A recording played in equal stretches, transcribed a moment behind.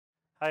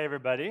Hi,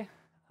 everybody.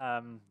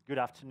 Good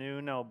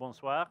afternoon or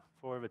bonsoir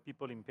for the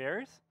people in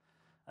Paris.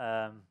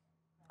 Um,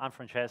 I'm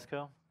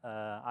Francesco.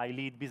 I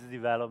lead business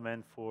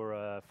development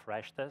for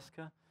Freshdesk.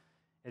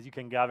 As you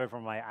can gather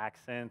from my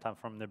accent, I'm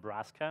from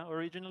Nebraska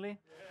originally.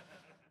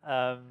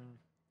 Um,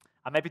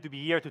 I'm happy to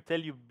be here to tell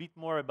you a bit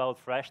more about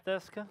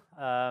Freshdesk,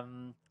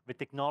 the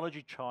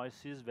technology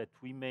choices that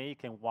we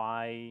make, and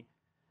why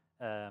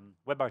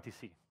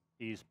WebRTC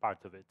is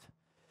part of it.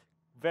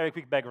 Very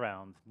quick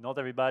background. Not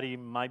everybody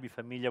might be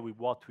familiar with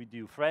what we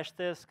do.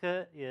 Freshdesk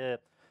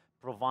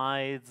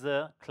provides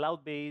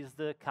cloud-based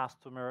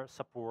customer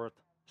support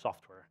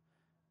software.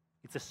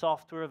 It's a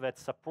software that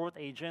support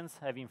agents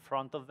have in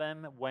front of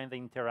them when they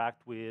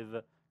interact with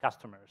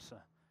customers.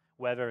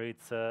 Whether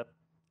it's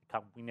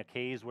in a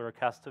case where a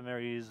customer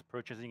is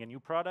purchasing a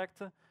new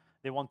product,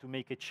 they want to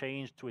make a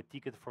change to a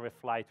ticket for a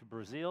flight to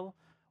Brazil,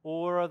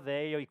 or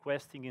they are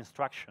requesting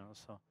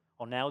instructions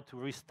on how to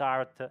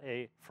restart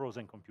a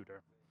frozen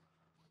computer.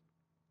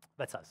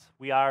 That's us.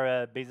 We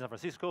are based in San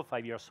Francisco,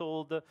 5 years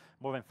old,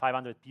 more than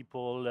 500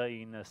 people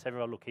in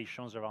several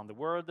locations around the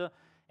world,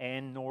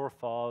 and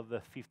north of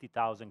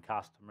 50,000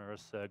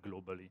 customers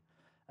globally.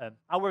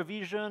 Our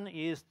vision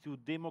is to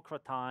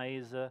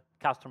democratize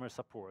customer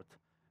support,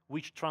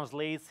 which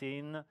translates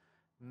in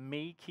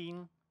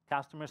making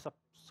customer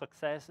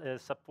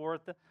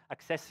support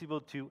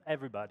accessible to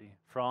everybody,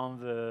 from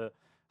the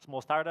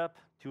small startup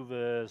to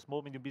the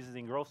small medium business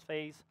in growth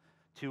phase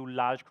to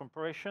large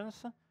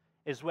corporations,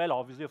 as well,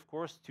 obviously, of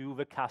course, to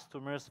the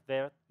customers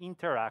that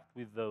interact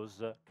with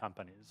those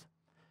companies.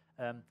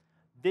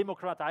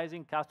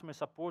 Democratizing customer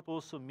support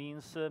also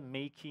means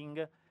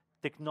making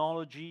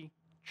technology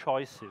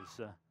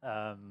choices,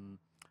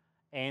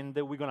 and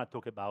we're going to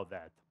talk about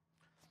that.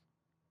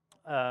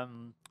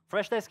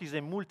 Freshdesk is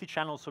a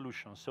multi-channel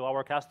solution, so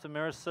our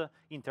customers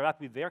interact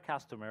with their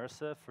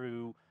customers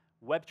through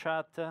web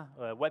chat,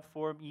 web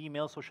form,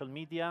 email, social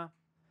media.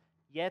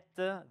 Yet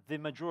the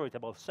majority,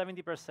 about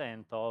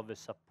 70% of the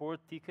support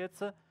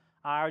tickets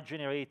are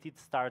generated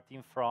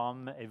starting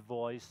from a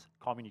voice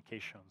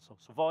communication. So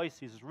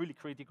voice is really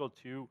critical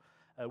to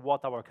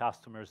what our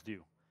customers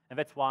do. And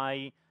that's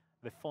why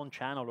the phone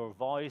channel or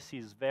voice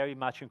is very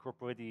much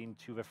incorporated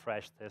into the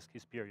Freshdesk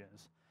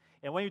experience.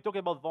 And when you talk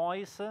about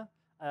voice,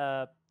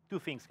 two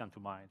things come to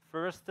mind.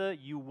 First,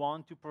 you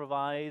want to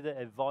provide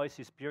a voice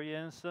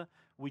experience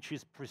which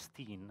is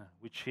pristine,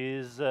 which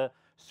is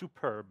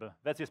superb.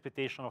 That's the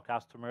expectation of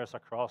customers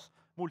across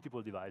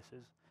multiple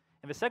devices.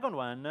 And the second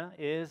one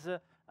is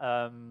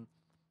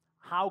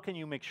how can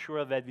you make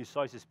sure that this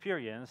voice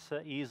experience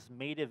is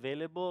made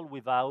available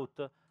without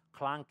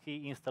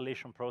clunky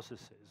installation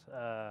processes,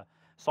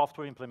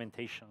 software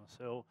implementation.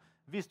 So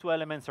these two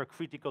elements are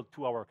critical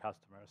to our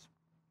customers.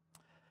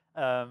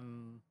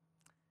 And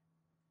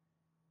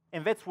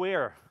that's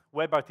where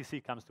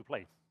WebRTC comes to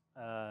play,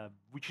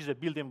 which is a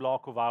building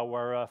block of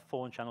our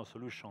phone channel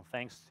solution,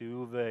 thanks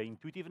to the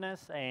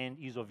intuitiveness and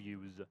ease of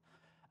use.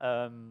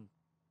 And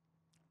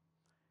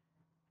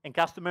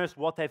customers,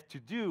 what they have to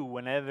do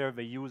whenever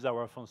they use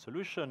our phone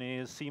solution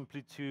is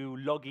simply to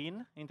log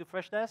in into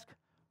Freshdesk,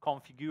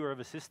 configure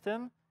the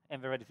system,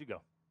 and they're ready to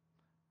go.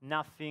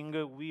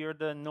 Nothing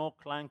weird, no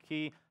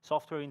clunky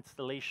software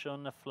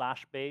installation,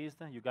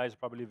 Flash-based. You guys are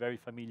probably very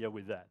familiar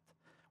with that.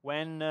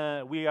 When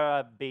we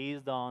are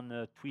based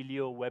on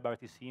Twilio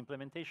WebRTC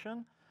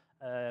implementation,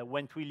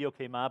 when Twilio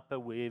came up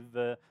with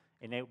a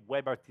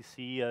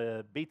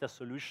WebRTC beta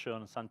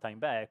solution some time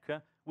back,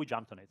 we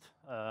jumped on it.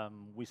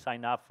 We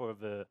signed up for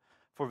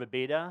the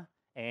beta,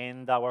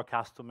 and our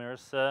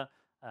customers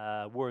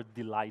were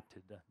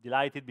delighted.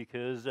 Delighted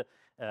because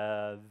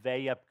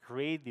they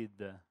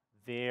upgraded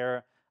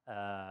their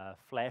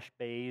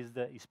Flash-based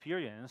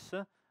experience,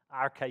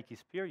 archaic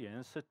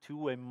experience,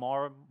 to a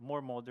more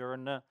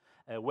modern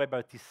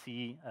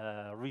WebRTC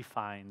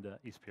refined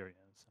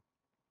experience.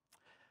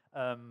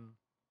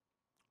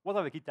 What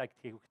are the key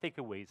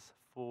takeaways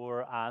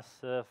for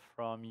us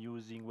from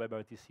using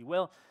WebRTC?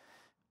 Well,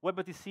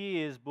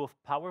 WebRTC is both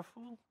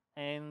powerful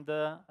and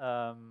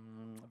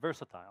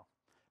versatile.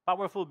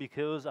 Powerful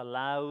because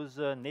allows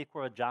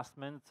network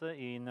adjustment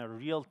in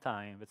real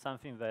time. It's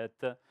something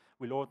that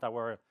we learned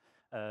our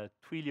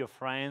Twilio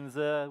friends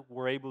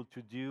were able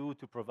to do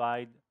to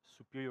provide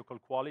superior call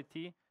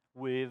quality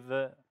with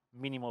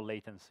minimal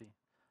latency.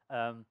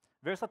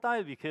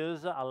 Versatile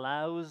because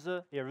allows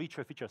a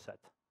richer feature set.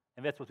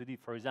 And that's what we did.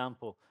 For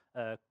example,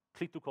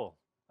 click to call,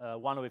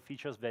 one of the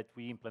features that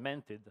we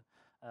implemented.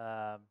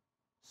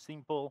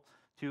 Simple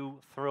to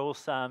throw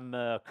some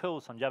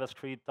code, some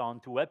JavaScript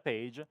onto a web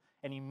page,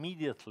 and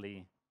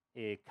immediately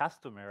a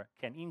customer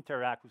can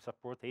interact with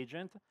support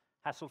agent,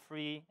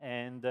 hassle-free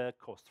and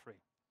cost-free.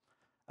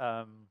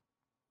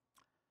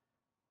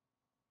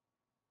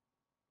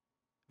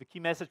 The key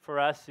message for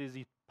us is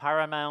it's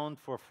paramount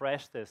for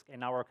Freshdesk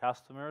and our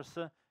customers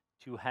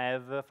to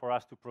have, for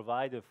us to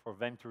provide, for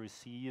them to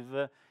receive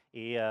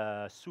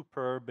a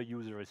superb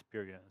user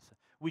experience,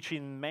 which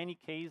in many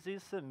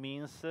cases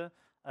means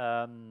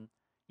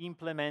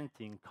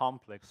implementing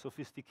complex,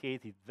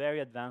 sophisticated, very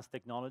advanced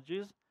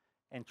technologies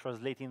and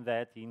translating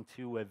that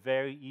into a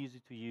very easy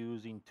to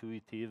use,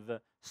 intuitive,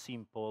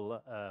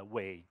 simple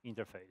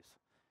interface.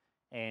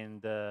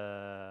 And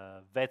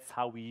that's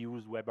how we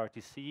use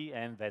WebRTC,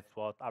 and that's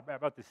what our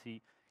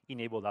WebRTC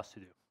enabled us to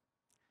do.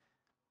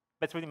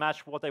 That's pretty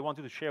much what I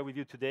wanted to share with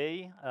you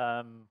today.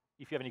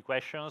 If you have any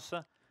questions,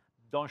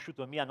 don't shoot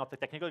on me. I'm not the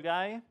technical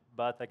guy,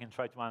 but I can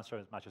try to answer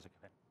as much as I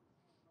can.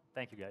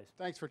 Thank you, guys.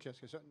 Thanks,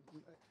 Francesco. So,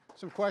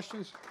 some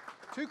questions?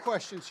 2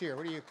 questions here.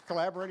 What are you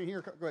collaborating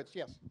here? Go ahead.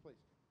 Yes, please.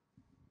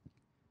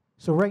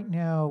 So right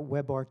now,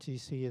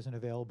 WebRTC isn't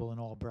available in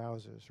all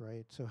browsers,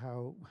 right? So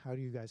how do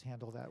you guys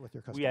handle that with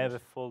your customers? We have a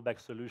fallback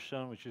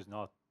solution, which is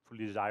not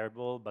fully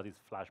desirable, but it's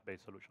a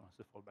Flash-based solution. It's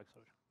a fallback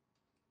solution.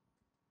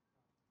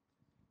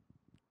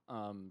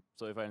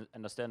 So if I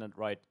understand it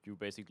right, you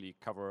basically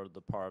cover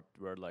the part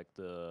where like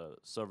the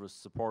service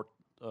support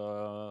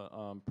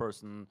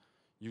person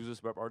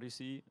uses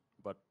WebRTC,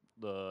 but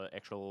the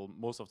actual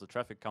most of the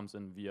traffic comes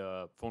in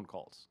via phone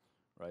calls,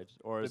 right?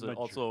 Or is it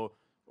also,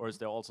 or is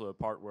there also a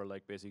part where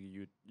like basically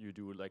you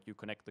do like you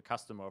connect the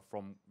customer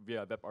from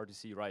via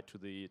WebRTC right to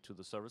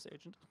the service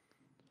agent?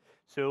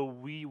 So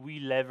we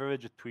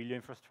leverage a Twilio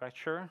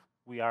infrastructure.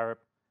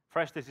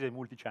 Freshdesk is a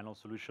multi-channel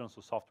solution,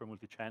 so software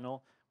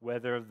multi-channel.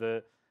 Whether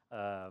the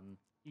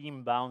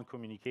inbound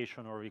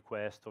communication or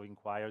request or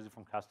inquiries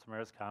from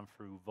customers come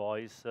through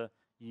voice,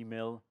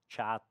 email,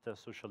 chat,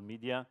 social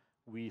media,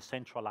 we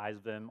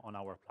centralize them on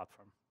our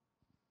platform.